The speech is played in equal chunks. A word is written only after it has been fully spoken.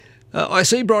I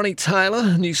see Bronnie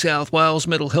Taylor, New South Wales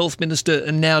Mental Health Minister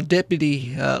and now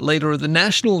Deputy Leader of the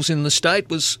Nationals in the state,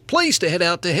 was pleased to head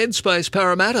out to Headspace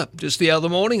Parramatta just the other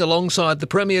morning alongside the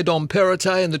Premier Dom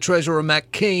Perrottet and the Treasurer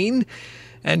Matt Keane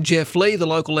and Jeff Lee, the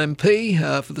local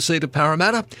MP for the seat of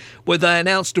Parramatta, where they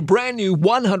announced a brand new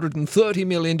 $130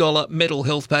 million mental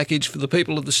health package for the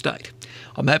people of the state.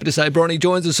 I'm happy to say Bronnie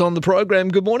joins us on the program.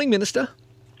 Good morning, Minister.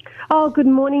 Oh, good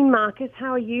morning, Marcus.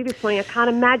 How are you this morning? I can't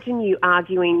imagine you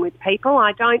arguing with people.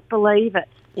 I don't believe it.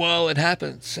 Well, it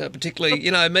happens, particularly,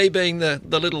 me being the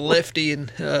little lefty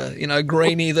and,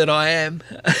 greenie that I am.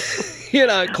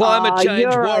 Climate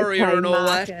change warrior okay, and all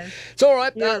Marcus. that. It's all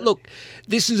right. Look,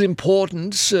 this is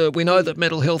important. We know that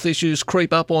mental health issues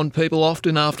creep up on people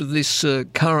often after this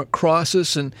current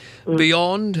crisis and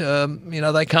beyond.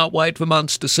 They can't wait for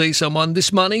months to see someone.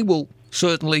 This money will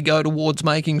certainly go towards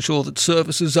making sure that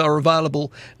services are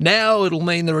available now. It'll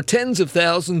mean there are tens of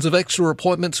thousands of extra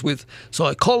appointments with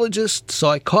psychologists,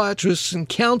 psychiatrists and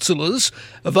counsellors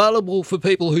available for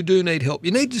people who do need help.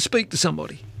 You need to speak to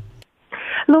somebody.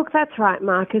 Look, that's right,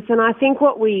 Marcus. And I think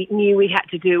what we knew we had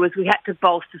to do was we had to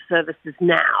bolster services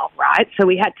now, right? So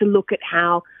we had to look at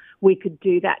how we could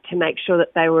do that to make sure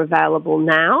that they were available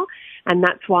now. And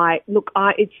that's why,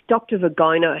 it's Dr.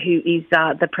 Vagona, who is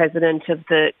the president of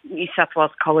the New South Wales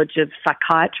College of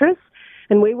Psychiatrists.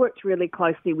 And we worked really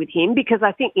closely with him because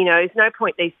I think, there's no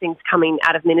point these things coming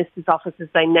out of ministers' offices.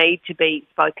 They need to be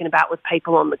spoken about with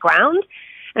people on the ground.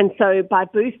 And so by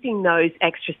boosting those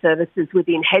extra services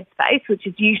within Headspace, which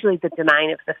is usually the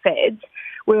domain of the feds,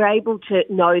 we're able to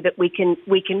know that we can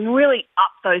really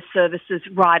up those services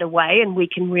right away and we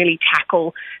can really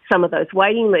tackle some of those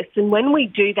waiting lists. And when we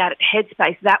do that at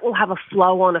Headspace, that will have a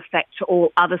flow-on effect to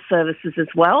all other services as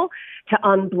well to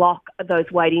unblock those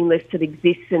waiting lists that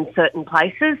exist in certain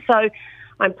places. So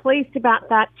I'm pleased about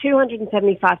that.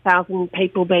 275,000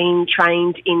 people being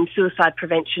trained in suicide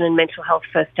prevention and mental health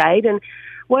first aid. And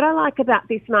what I like about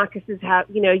this, Marcus, is how,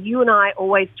 you and I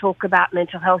always talk about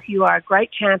mental health. You are a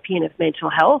great champion of mental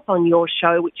health on your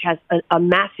show, which has a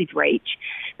massive reach.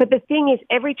 But the thing is,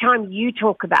 every time you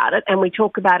talk about it, and we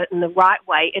talk about it in the right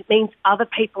way, it means other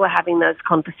people are having those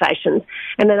conversations.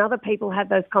 And then other people have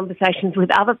those conversations with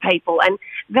other people. And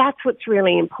that's what's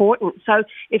really important. So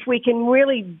if we can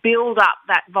really build up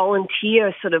that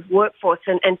volunteer sort of workforce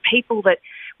and people that,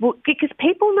 because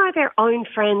people know their own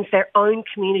friends, their own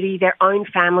community, their own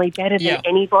family better than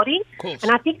anybody. And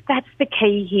I think that's the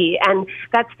key here. And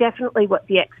that's definitely what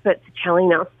the experts are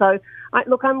telling us. So,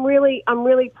 I'm really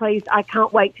pleased. I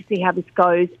can't wait to see how this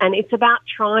goes. And it's about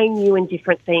trying new and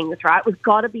different things, right? We've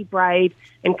got to be brave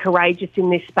and courageous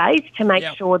in this space to make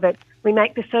sure that we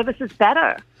make the services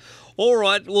better. All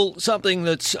right, well, something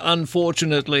that's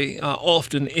unfortunately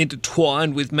often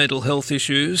intertwined with mental health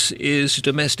issues is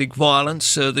domestic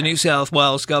violence. The New South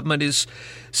Wales government is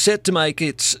set to make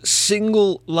its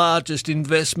single largest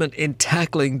investment in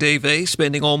tackling DV,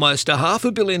 spending almost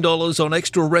 $500 million on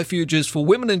extra refuges for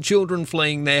women and children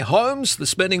fleeing their homes. The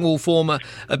spending will form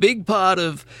a big part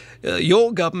of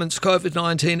your government's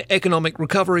COVID-19 economic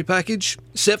recovery package,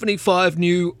 75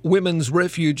 new women's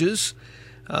refuges.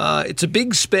 It's a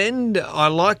big spend. I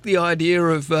like the idea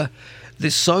of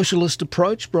this socialist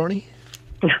approach, Bronnie.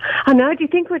 I know. Do you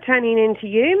think we're turning into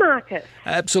you, Marcus?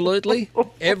 Absolutely.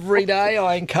 Every day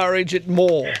I encourage it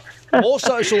more. More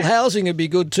social housing would be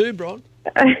good too, Bron.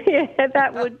 Yeah,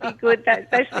 that would be good,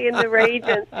 especially in the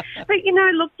regions. But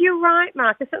look, you're right,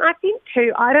 Marcus, and I think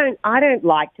too. I don't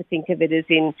like to think of it as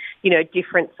in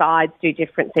different sides do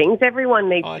different things. Everyone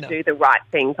needs to do the right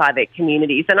thing by their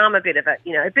communities, and I'm a bit of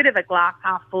a glass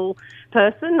half full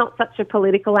person, not such a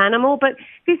political animal. But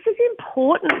this is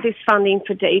important. This funding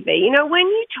for DV. When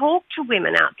you talk to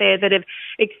women out there that have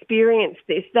experienced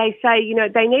this, they say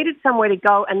they needed somewhere to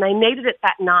go and they needed it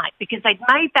that night because they'd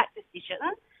made that decision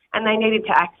and they needed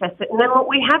to access it. And then what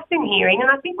we have been hearing, and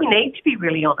I think we need to be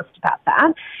really honest about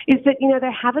that, is that,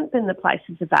 there haven't been the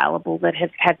places available that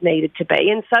have needed to be.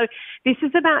 And so this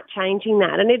is about changing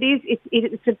that. And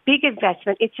it's a big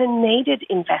investment. It's a needed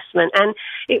investment. And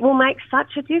it will make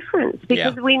such a difference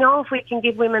because we know if we can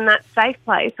give women that safe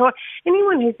place or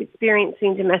anyone who's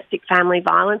experiencing domestic family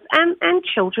violence and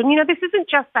children, this isn't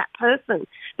just that person.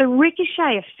 The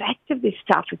ricochet effect of this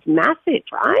stuff is massive,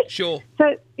 right? Sure.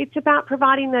 So it's about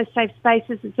providing those those safe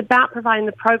spaces. It's about providing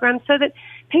the programs so that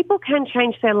people can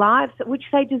change their lives, which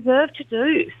they deserve to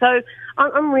do. So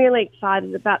I'm really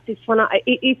excited about this one.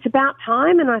 It's about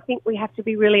time, and I think we have to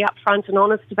be really upfront and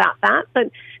honest about that.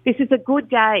 But this is a good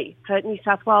day for New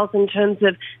South Wales in terms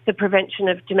of the prevention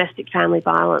of domestic family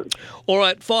violence. All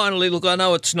right, finally, look, I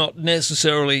know it's not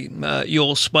necessarily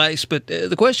your space, but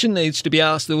the question needs to be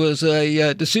asked. There was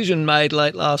a decision made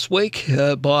late last week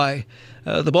by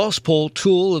the boss, Paul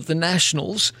Toole of the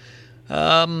Nationals,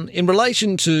 in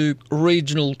relation to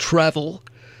regional travel.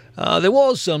 There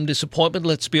was some disappointment,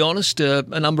 let's be honest.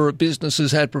 A number of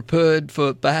businesses had prepared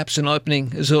for perhaps an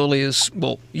opening as early as,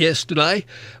 yesterday.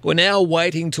 We're now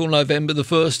waiting till November the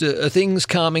 1st. Are things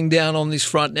calming down on this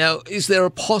front now? Is there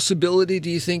a possibility, do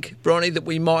you think, Bronnie, that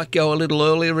we might go a little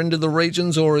earlier into the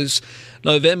regions, or is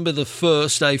November the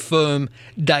 1st a firm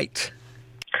date?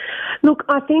 Look,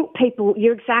 I think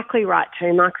you're exactly right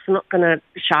too, Marcus. I'm not going to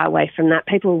shy away from that.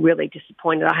 People were really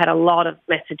disappointed. I had a lot of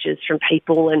messages from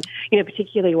people, and,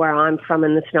 particularly where I'm from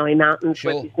in the Snowy Mountains,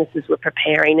 Sure. where businesses were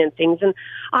preparing and things. And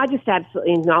I just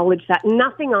absolutely acknowledge that.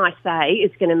 Nothing I say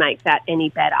is going to make that any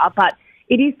better, but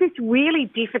it is this really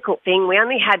difficult thing. We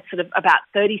only had sort of about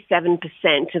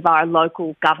 37% of our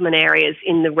local government areas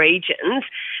in the regions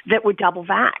that were double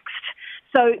vaxxed.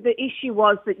 So the issue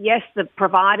was that, yes, the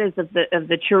providers of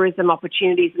the tourism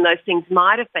opportunities and those things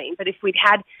might have been, but if we'd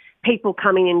had people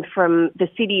coming in from the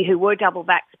city who were double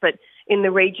vaxxed, but in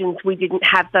the regions we didn't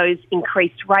have those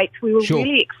increased rates, we were Sure.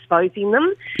 really exposing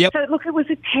them. Yep. So, look, it was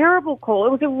a terrible call.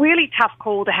 It was a really tough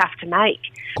call to have to make,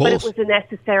 but it was a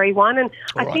necessary one. And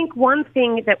I think one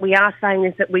thing that we are saying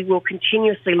is that we will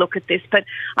continuously look at this, but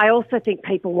I also think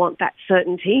people want that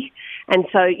certainty. And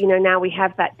so, now we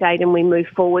have that date and we move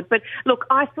forward. But look,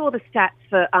 I saw the stats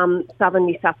for southern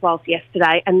New South Wales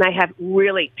yesterday, and they have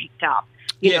really picked up.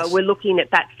 We're looking at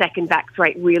that second vax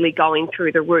rate really going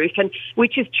through the roof, and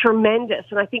which is tremendous.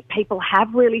 And I think people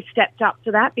have really stepped up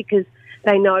to that because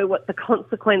they know what the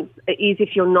consequence is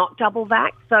if you're not double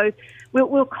vaxxed. So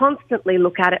we'll constantly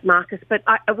look at it, Marcus, but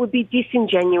it would be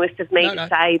disingenuous of me to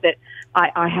say that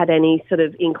I had any sort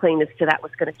of inkling as to that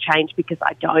was going to change, because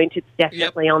I don't. It's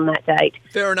definitely on that date.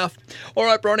 Fair enough. All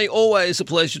right, Bronnie, always a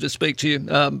pleasure to speak to you,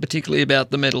 particularly about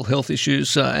the mental health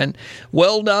issues. And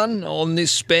well done on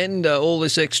this spend, all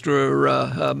this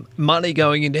extra money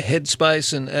going into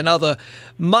Headspace and other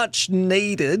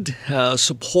much-needed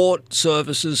support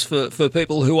services for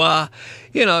people who are,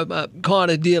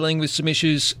 kind of dealing with some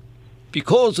issues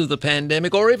because of the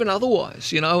pandemic or even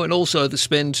otherwise, and also the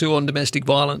spend too on domestic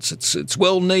violence. It's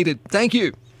well needed. Thank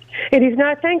you. It is.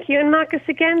 No, thank you. And Marcus,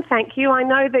 again, thank you. I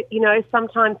know that,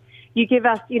 sometimes you give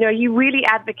us, you really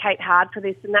advocate hard for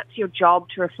this, and that's your job,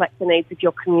 to reflect the needs of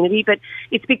your community. But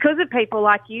it's because of people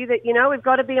like you that, we've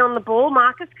got to be on the ball,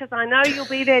 Marcus, because I know you'll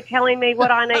be there telling me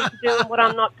what I need to do and what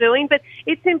I'm not doing. But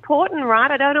it's important, right?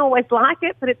 I don't always like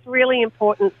it, but it's really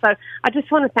important. So I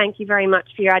just want to thank you very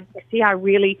much for your advocacy. I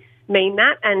really mean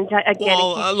that, and again,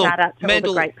 a huge shout out to all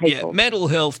the great people. Yeah, mental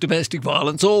health, domestic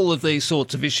violence, all of these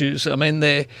sorts of issues. I mean,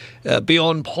 they're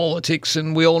beyond politics,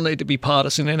 and we all need to be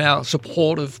partisan in our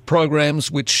support of programs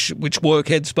which work.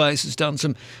 Headspace has done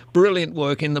some brilliant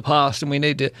work in the past, and we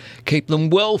need to keep them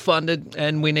well funded,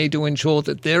 and we need to ensure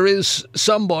that there is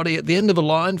somebody at the end of a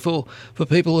line for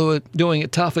people who are doing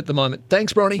it tough at the moment.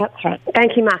 Thanks, Bronnie. That's right.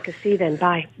 Thank you, Marcus. See you then.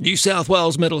 Bye. New South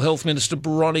Wales Mental Health Minister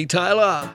Bronnie Taylor.